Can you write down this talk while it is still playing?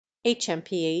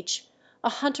HMPH. A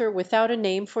hunter without a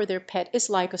name for their pet is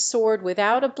like a sword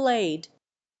without a blade.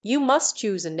 You must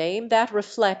choose a name that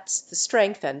reflects the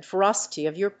strength and ferocity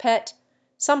of your pet,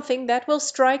 something that will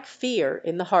strike fear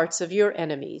in the hearts of your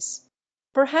enemies.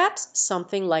 Perhaps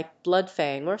something like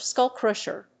Bloodfang or Skull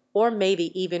Crusher, or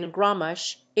maybe even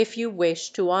Grommash, if you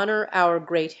wish to honor our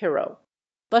great hero.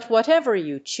 But whatever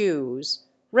you choose,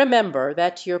 remember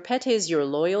that your pet is your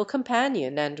loyal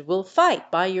companion and will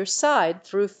fight by your side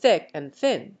through thick and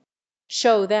thin.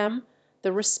 Show them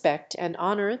the respect and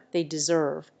honor they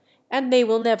deserve, and they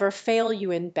will never fail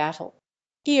you in battle.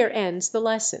 Here ends the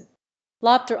lesson.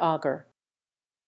 Labdra Augur